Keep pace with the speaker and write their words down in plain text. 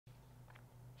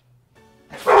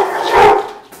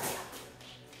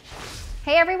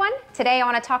Hey everyone, today I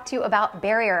want to talk to you about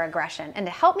barrier aggression, and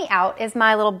to help me out is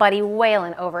my little buddy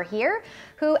Waylon over here,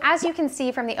 who, as you can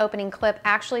see from the opening clip,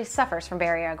 actually suffers from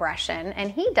barrier aggression, and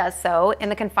he does so in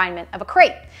the confinement of a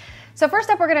crate. So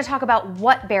first up, we're going to talk about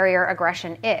what barrier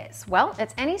aggression is. Well,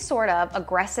 it's any sort of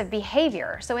aggressive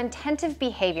behavior, so intensive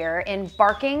behavior in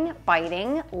barking,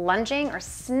 biting, lunging, or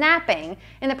snapping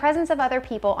in the presence of other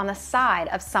people on the side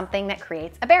of something that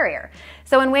creates a barrier.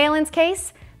 So in Waylon's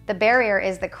case, the barrier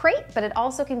is the crate, but it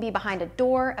also can be behind a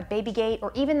door, a baby gate,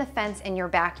 or even the fence in your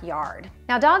backyard.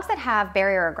 Now, dogs that have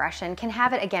barrier aggression can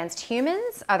have it against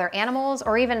humans, other animals,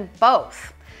 or even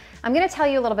both. I'm going to tell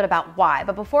you a little bit about why,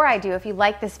 but before I do, if you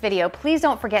like this video, please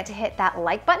don't forget to hit that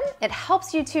like button. It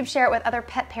helps YouTube share it with other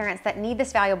pet parents that need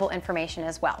this valuable information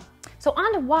as well. So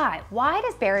on to why. Why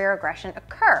does barrier aggression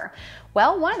occur?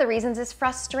 Well, one of the reasons is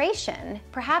frustration.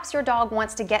 Perhaps your dog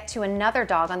wants to get to another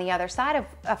dog on the other side of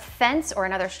a fence or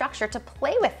another structure to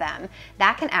play with them.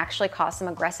 That can actually cause some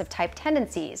aggressive type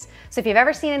tendencies. So if you've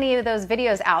ever seen any of those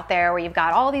videos out there where you've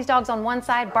got all these dogs on one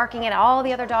side barking at all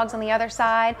the other dogs on the other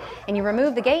side, and you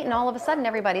remove the gate and all of a sudden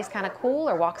everybody's kind of cool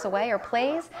or walks away or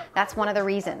plays, that's one of the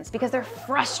reasons, because they're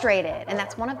frustrated, and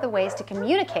that's one of the ways to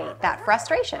communicate that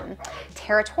frustration.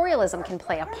 Territorialism can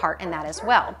play a part in that as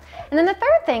well. And then the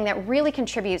third thing that really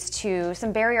contributes to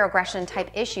some barrier aggression type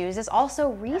issues is also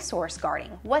resource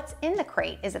guarding. What's in the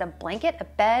crate? Is it a blanket, a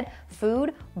bed,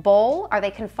 food, bowl? Are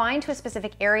they confined to a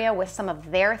specific area with some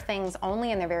of their things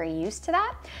only and they're very used to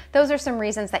that? Those are some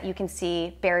reasons that you can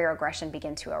see barrier aggression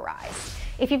begin to arise.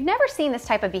 If you've never seen this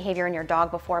type of behavior in your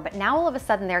dog before, but now all of a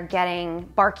sudden they're getting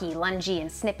barky, lungy,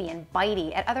 and snippy and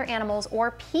bitey at other animals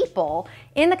or people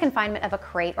in the confinement of a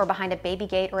crate or behind a baby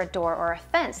gate or a door or a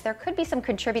fence, there could be some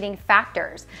contributing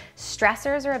factors.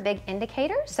 Stressors are a big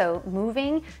indicator, so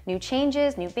moving, new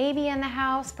changes, new baby in the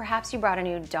house, perhaps you brought a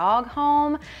new dog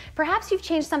home, perhaps you've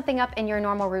changed something up in your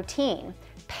normal routine.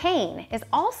 Pain is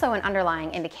also an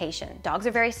underlying indication. Dogs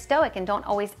are very stoic and don't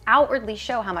always outwardly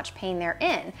show how much pain they're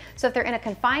in. So if they're in a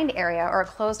confined area or a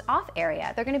closed off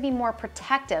area, they're going to be more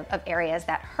protective of areas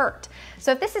that hurt.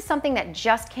 So if this is something that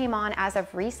just came on as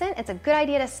of recent, it's a good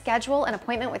idea to schedule an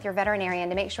appointment with your veterinarian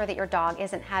to make sure that your dog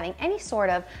isn't having any sort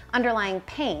of underlying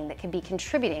pain that could be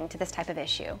contributing to this type of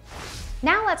issue.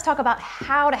 Now let's talk about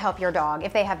how to help your dog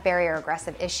if they have barrier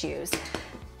aggressive issues.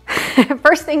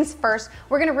 First things first,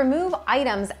 we're going to remove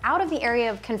items out of the area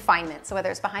of confinement. So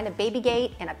whether it's behind a baby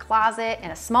gate, in a closet,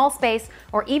 in a small space,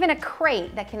 or even a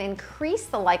crate that can increase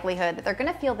the likelihood that they're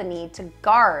going to feel the need to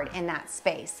guard in that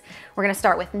space. We're going to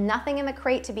start with nothing in the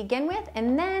crate to begin with,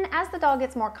 and then as the dog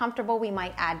gets more comfortable, we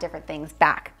might add different things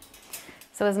back.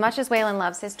 So as much as Waylon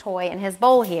loves his toy and his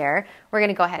bowl here, we're going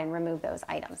to go ahead and remove those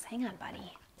items. Hang on,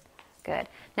 buddy. Good.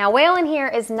 Now Waylon here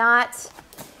is not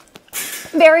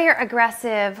barrier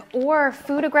aggressive or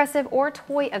food aggressive or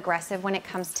toy aggressive when it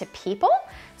comes to people.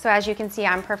 So as you can see,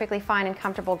 I'm perfectly fine and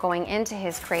comfortable going into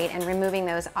his crate and removing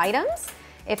those items.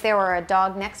 If there were a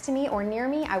dog next to me or near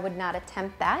me, I would not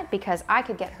attempt that because I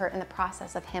could get hurt in the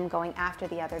process of him going after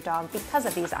the other dog because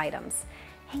of these items.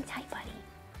 Hang tight, buddy.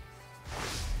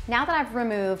 Now that I've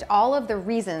removed all of the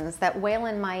reasons that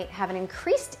Waylon might have an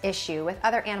increased issue with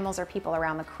other animals or people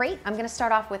around the crate, I'm going to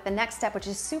start off with the next step, which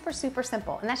is super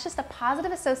simple, and that's just a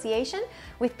positive association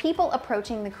with people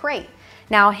approaching the crate.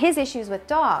 Now, his issues with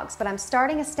dogs, but I'm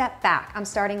starting a step back. I'm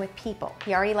starting with people.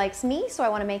 He already likes me, so I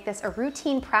want to make this a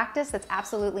routine practice that's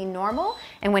absolutely normal,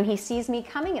 and when he sees me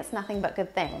coming, it's nothing but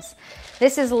good things.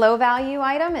 This is low value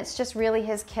item. It's just really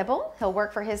his kibble. He'll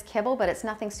work for his kibble, but it's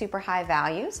nothing super high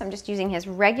value, so I'm just using his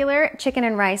regular chicken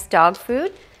and rice dog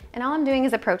food, and all I'm doing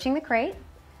is approaching the crate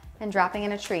and dropping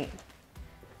in a treat.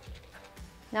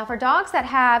 Now for dogs that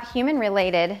have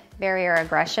human-related barrier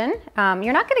aggression,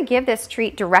 you're not going to give this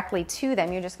treat directly to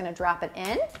them, you're just going to drop it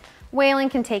in.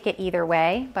 Waylon can take it either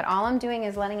way, but all I'm doing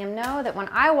is letting him know that when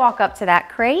I walk up to that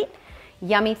crate,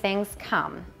 yummy things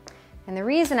come. And the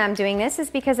reason I'm doing this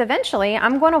is because eventually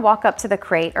I'm going to walk up to the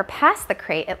crate, or past the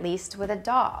crate at least, with a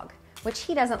dog, which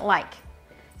he doesn't like.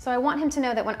 So I want him to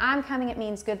know that when I'm coming, it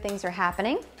means good things are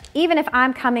happening, even if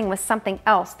I'm coming with something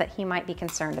else that he might be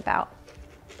concerned about.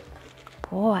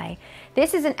 Boy,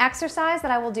 this is an exercise that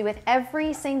I will do with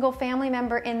every single family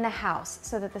member in the house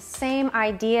so that the same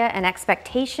idea and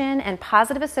expectation and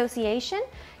positive association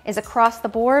is across the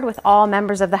board with all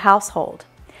members of the household.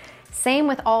 Same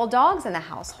with all dogs in the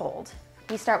household.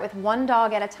 We start with one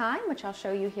dog at a time, which I'll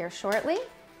show you here shortly,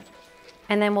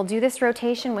 and then we'll do this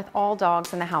rotation with all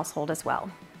dogs in the household as well.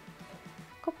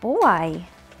 Good boy.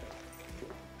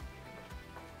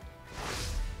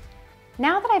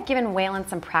 Now that I've given Waylon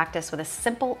some practice with a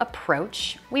simple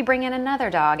approach, we bring in another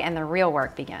dog and the real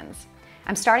work begins.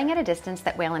 I'm starting at a distance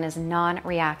that Waylon is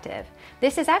non-reactive.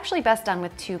 This is actually best done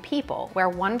with two people, where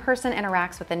one person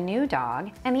interacts with the new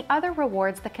dog and the other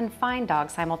rewards the confined dog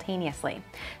simultaneously.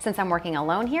 Since I'm working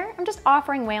alone here, I'm just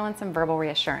offering Waylon some verbal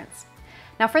reassurance.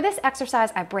 Now for this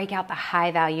exercise, I break out the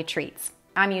high-value treats.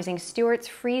 I'm using Stewart's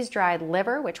freeze-dried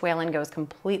liver, which Waylon goes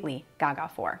completely gaga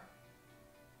for.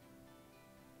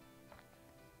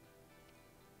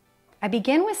 I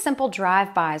begin with simple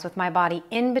drive-bys with my body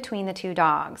in between the two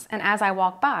dogs, and as I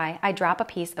walk by, I drop a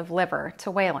piece of liver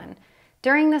to Waylon.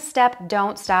 During this step,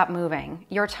 don't stop moving.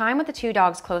 Your time with the two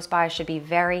dogs close by should be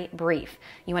very brief.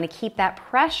 You want to keep that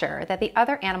pressure that the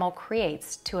other animal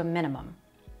creates to a minimum.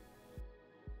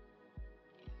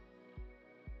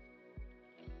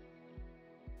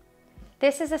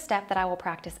 This is a step that I will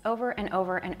practice over and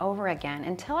over and over again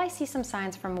until I see some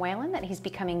signs from Waylon that he's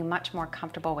becoming much more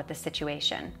comfortable with the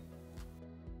situation.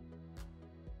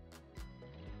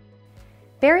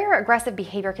 Barrier aggressive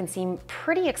behavior can seem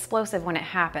pretty explosive when it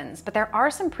happens, but there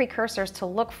are some precursors to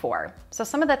look for. So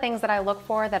some of the things that I look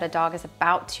for that a dog is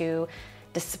about to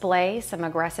display some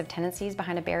aggressive tendencies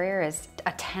behind a barrier is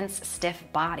a tense, stiff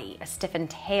body, a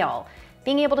stiffened tail,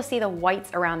 being able to see the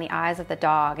whites around the eyes of the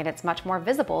dog, and it's much more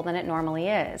visible than it normally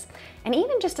is. And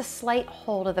even just a slight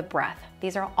hold of the breath.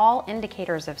 These are all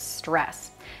indicators of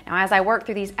stress. Now, as I work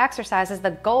through these exercises,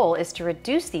 the goal is to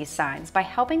reduce these signs by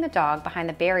helping the dog behind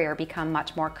the barrier become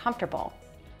much more comfortable.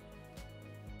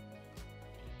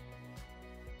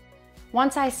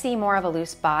 Once I see more of a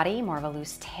loose body, more of a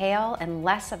loose tail, and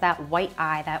less of that white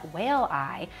eye, that whale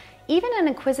eye, even an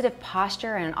inquisitive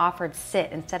posture and an offered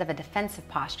sit instead of a defensive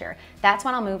posture, that's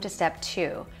when I'll move to step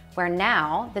 2, where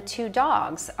now the two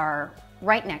dogs are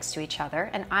right next to each other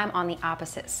and I'm on the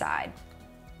opposite side.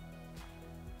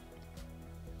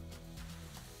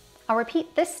 I'll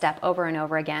repeat this step over and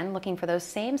over again, looking for those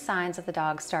same signs of the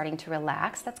dog starting to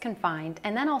relax, that's confined,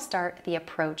 and then I'll start the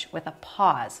approach with a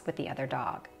pause with the other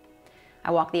dog.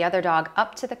 I walk the other dog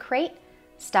up to the crate,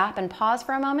 stop and pause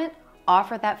for a moment,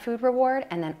 offer that food reward,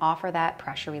 and then offer that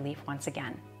pressure relief once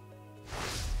again.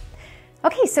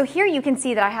 Okay, so here you can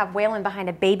see that I have Waylon behind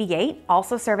a baby gate,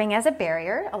 also serving as a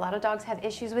barrier. A lot of dogs have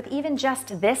issues with even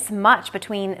just this much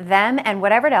between them and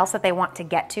whatever else that they want to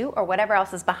get to, or whatever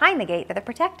else is behind the gate that they're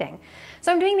protecting.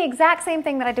 So I'm doing the exact same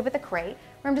thing that I did with the crate,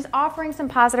 where I'm just offering some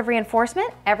positive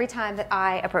reinforcement every time that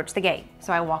I approach the gate.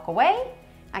 So I walk away,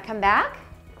 I come back,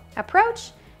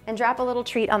 approach, and drop a little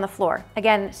treat on the floor.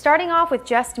 Again, starting off with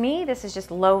just me, this is just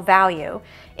low value.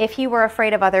 If he were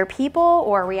afraid of other people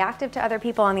or reactive to other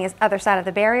people on the other side of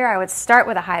the barrier, I would start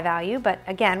with a high value, but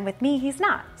again, with me, he's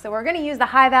not. So we're gonna use the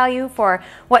high value for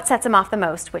what sets him off the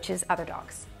most, which is other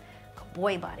dogs. Good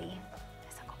boy, buddy.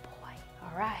 That's a good boy.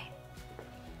 All right.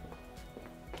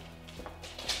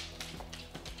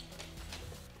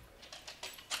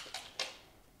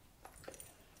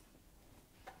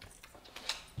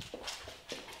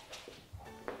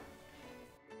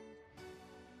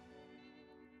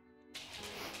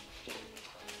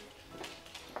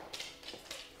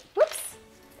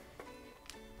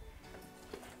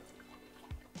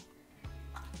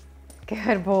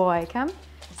 Good boy. Come,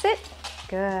 sit.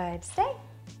 Good. Stay.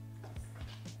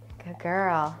 Good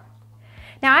girl.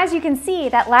 Now, as you can see,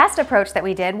 that last approach that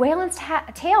we did, Waylon's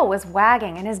tail was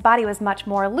wagging and his body was much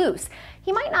more loose.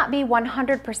 He might not be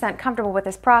 100% comfortable with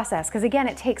this process because, again,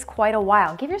 it takes quite a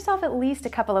while. Give yourself at least a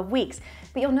couple of weeks.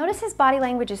 But you'll notice his body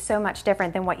language is so much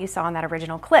different than what you saw in that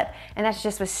original clip. And that's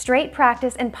just with straight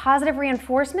practice and positive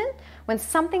reinforcement when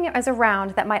something is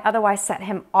around that might otherwise set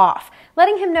him off.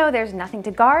 Letting him know there's nothing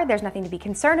to guard, there's nothing to be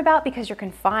concerned about because you're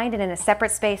confined and in a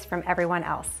separate space from everyone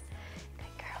else.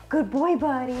 Good boy,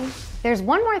 buddy. There's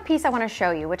one more piece I want to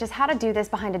show you, which is how to do this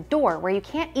behind a door where you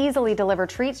can't easily deliver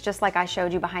treats just like I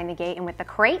showed you behind the gate and with the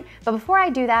crate. But before I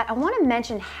do that, I want to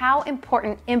mention how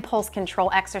important impulse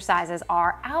control exercises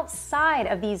are outside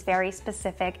of these very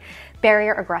specific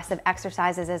barrier aggressive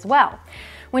exercises as well.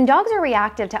 When dogs are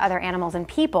reactive to other animals and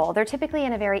people, they're typically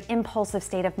in a very impulsive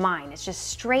state of mind. It's just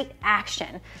straight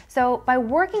action. So by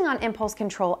working on impulse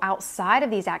control outside of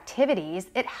these activities,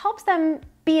 it helps them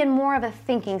be in more of a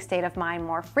thinking state of mind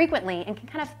more frequently and can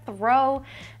kind of throw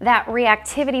that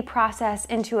reactivity process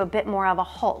into a bit more of a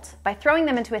halt by throwing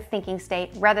them into a thinking state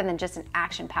rather than just an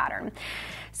action pattern.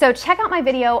 So check out my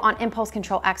video on impulse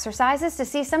control exercises to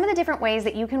see some of the different ways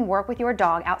that you can work with your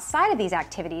dog outside of these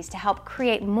activities to help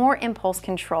create more impulse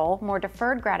control, more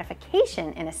deferred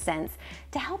gratification in a sense,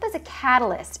 to help as a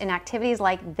catalyst in activities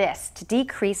like this to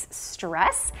decrease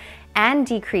stress and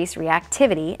decrease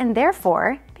reactivity and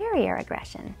therefore barrier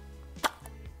aggression.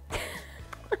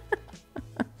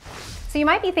 So you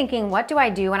might be thinking, what do I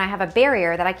do when I have a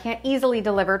barrier that I can't easily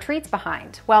deliver treats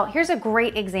behind? Well, here's a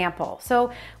great example.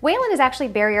 So Waylon is actually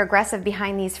barrier aggressive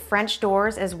behind these French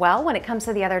doors as well when it comes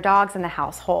to the other dogs in the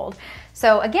household.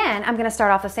 So again, I'm gonna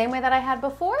start off the same way that I had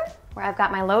before, where I've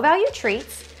got my low value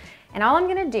treats, and all I'm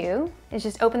gonna do is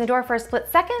just open the door for a split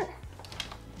second,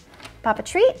 pop a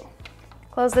treat,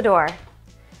 close the door,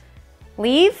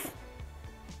 leave,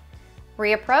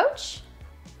 reapproach,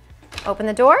 open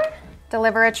the door,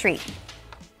 deliver a treat.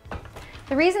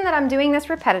 The reason that I'm doing this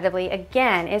repetitively,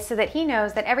 again, is so that he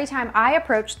knows that every time I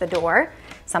approach the door,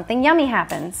 something yummy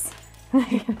happens.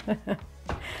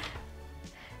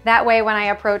 That way, when I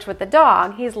approach with the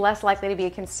dog, he's less likely to be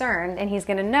concerned and he's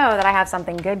gonna know that I have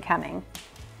something good coming.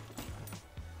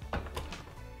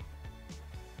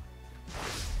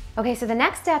 Okay, so the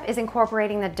next step is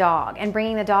incorporating the dog and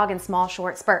bringing the dog in small,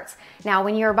 short spurts. Now,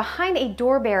 when you're behind a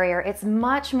door barrier, it's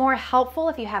much more helpful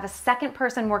if you have a second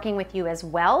person working with you as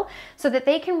well, so that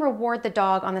they can reward the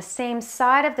dog on the same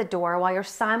side of the door while you're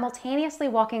simultaneously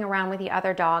walking around with the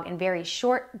other dog in very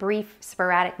short, brief,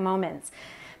 sporadic moments.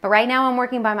 But right now I'm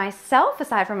working by myself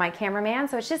aside from my cameraman,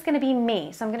 so it's just gonna be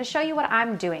me. So I'm gonna show you what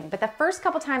I'm doing. But the first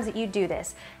couple times that you do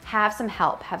this, have some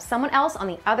help. Have someone else on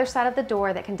the other side of the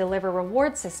door that can deliver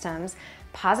reward systems,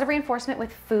 positive reinforcement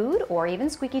with food or even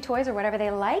squeaky toys or whatever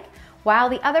they like, while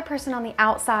the other person on the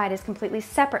outside is completely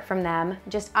separate from them,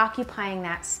 just occupying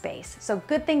that space. So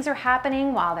good things are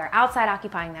happening while they're outside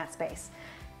occupying that space.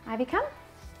 Ivy, come.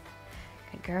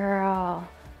 Good girl.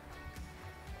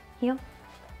 Heel.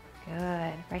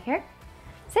 Good. Right here.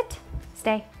 Sit.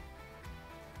 Stay.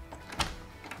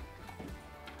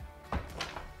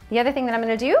 The other thing that I'm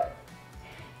going to do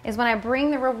is when I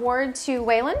bring the reward to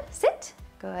Waylon, sit.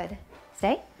 Good.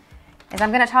 Stay. Is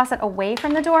I'm going to toss it away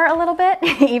from the door a little bit,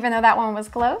 even though that one was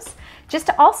close, just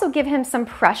to also give him some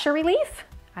pressure relief.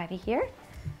 Ivy here.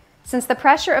 Since the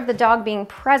pressure of the dog being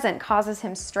present causes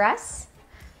him stress,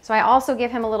 so I also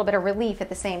give him a little bit of relief at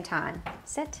the same time.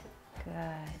 Sit. Good.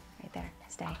 Right there.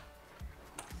 Stay.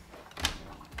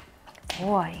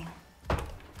 Boy.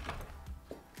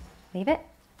 Leave it.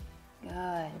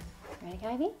 Good. Ready,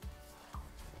 Ivy?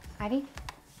 Ivy?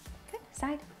 Good.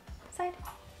 Side, side,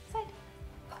 side.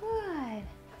 Good.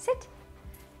 Sit.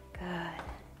 Good.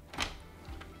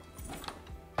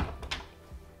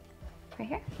 Right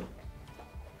here.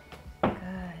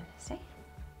 Good. Stay.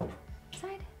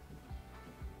 Side.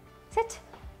 Sit.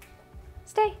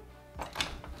 Stay.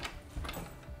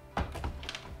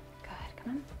 Good. Come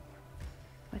on.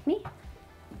 With me.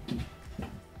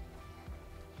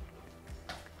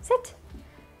 Sit.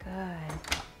 Good.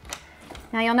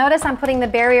 Now you'll notice I'm putting the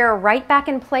barrier right back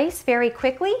in place very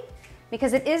quickly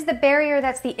because it is the barrier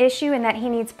that's the issue and that he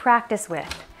needs practice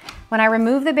with. When I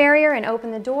remove the barrier and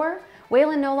open the door,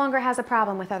 Waylon no longer has a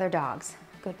problem with other dogs.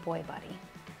 Good boy, buddy.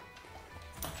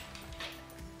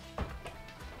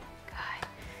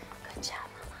 Good job,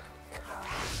 Mama. All right.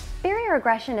 Barrier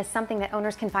aggression is something that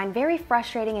owners can find very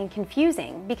frustrating and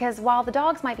confusing because while the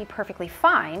dogs might be perfectly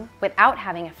fine without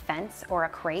having a fence or a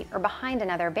crate or behind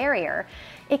another barrier,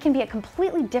 it can be a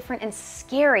completely different and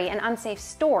scary and unsafe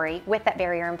story with that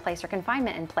barrier in place or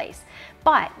confinement in place.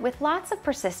 But with lots of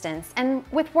persistence and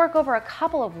with work over a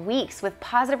couple of weeks with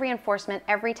positive reinforcement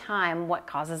every time what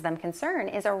causes them concern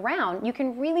is around, you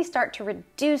can really start to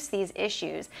reduce these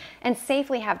issues and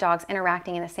safely have dogs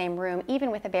interacting in the same room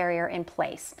even with a barrier in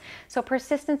place. So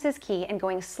persistence is key in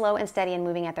going slow and steady and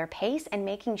moving at their pace and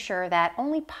making sure that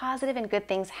only positive and good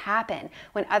things happen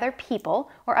when other people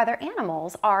or other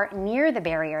animals are near the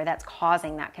barrier that's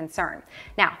causing that concern.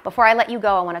 Now, before I let you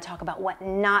go, I want to talk about what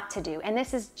not to do. And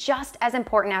this is just as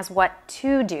important as what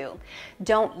to do.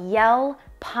 Don't yell,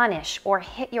 punish, or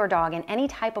hit your dog in any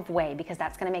type of way because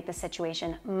that's going to make the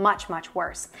situation much, much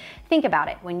worse. Think about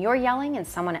it. When you're yelling and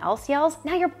someone else yells,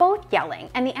 now you're both yelling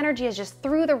and the energy is just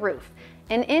through the roof.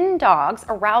 And in dogs,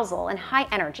 arousal and high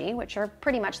energy, which are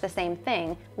pretty much the same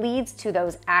thing, leads to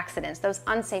those accidents, those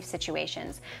unsafe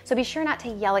situations. So be sure not to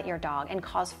yell at your dog and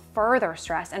cause further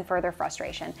stress and further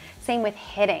frustration. Same with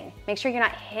hitting. Make sure you're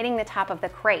not hitting the top of the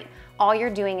crate. All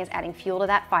you're doing is adding fuel to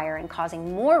that fire and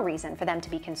causing more reason for them to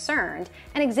be concerned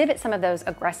and exhibit some of those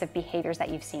aggressive behaviors that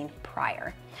you've seen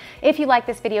prior. If you like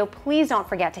this video, please don't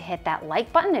forget to hit that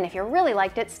like button. And if you really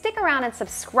liked it, stick around and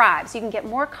subscribe so you can get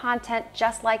more content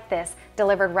just like this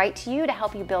delivered right to you to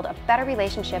help you build a better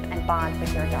relationship and bond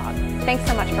with your dog. Thanks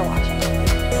so much for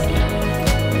watching.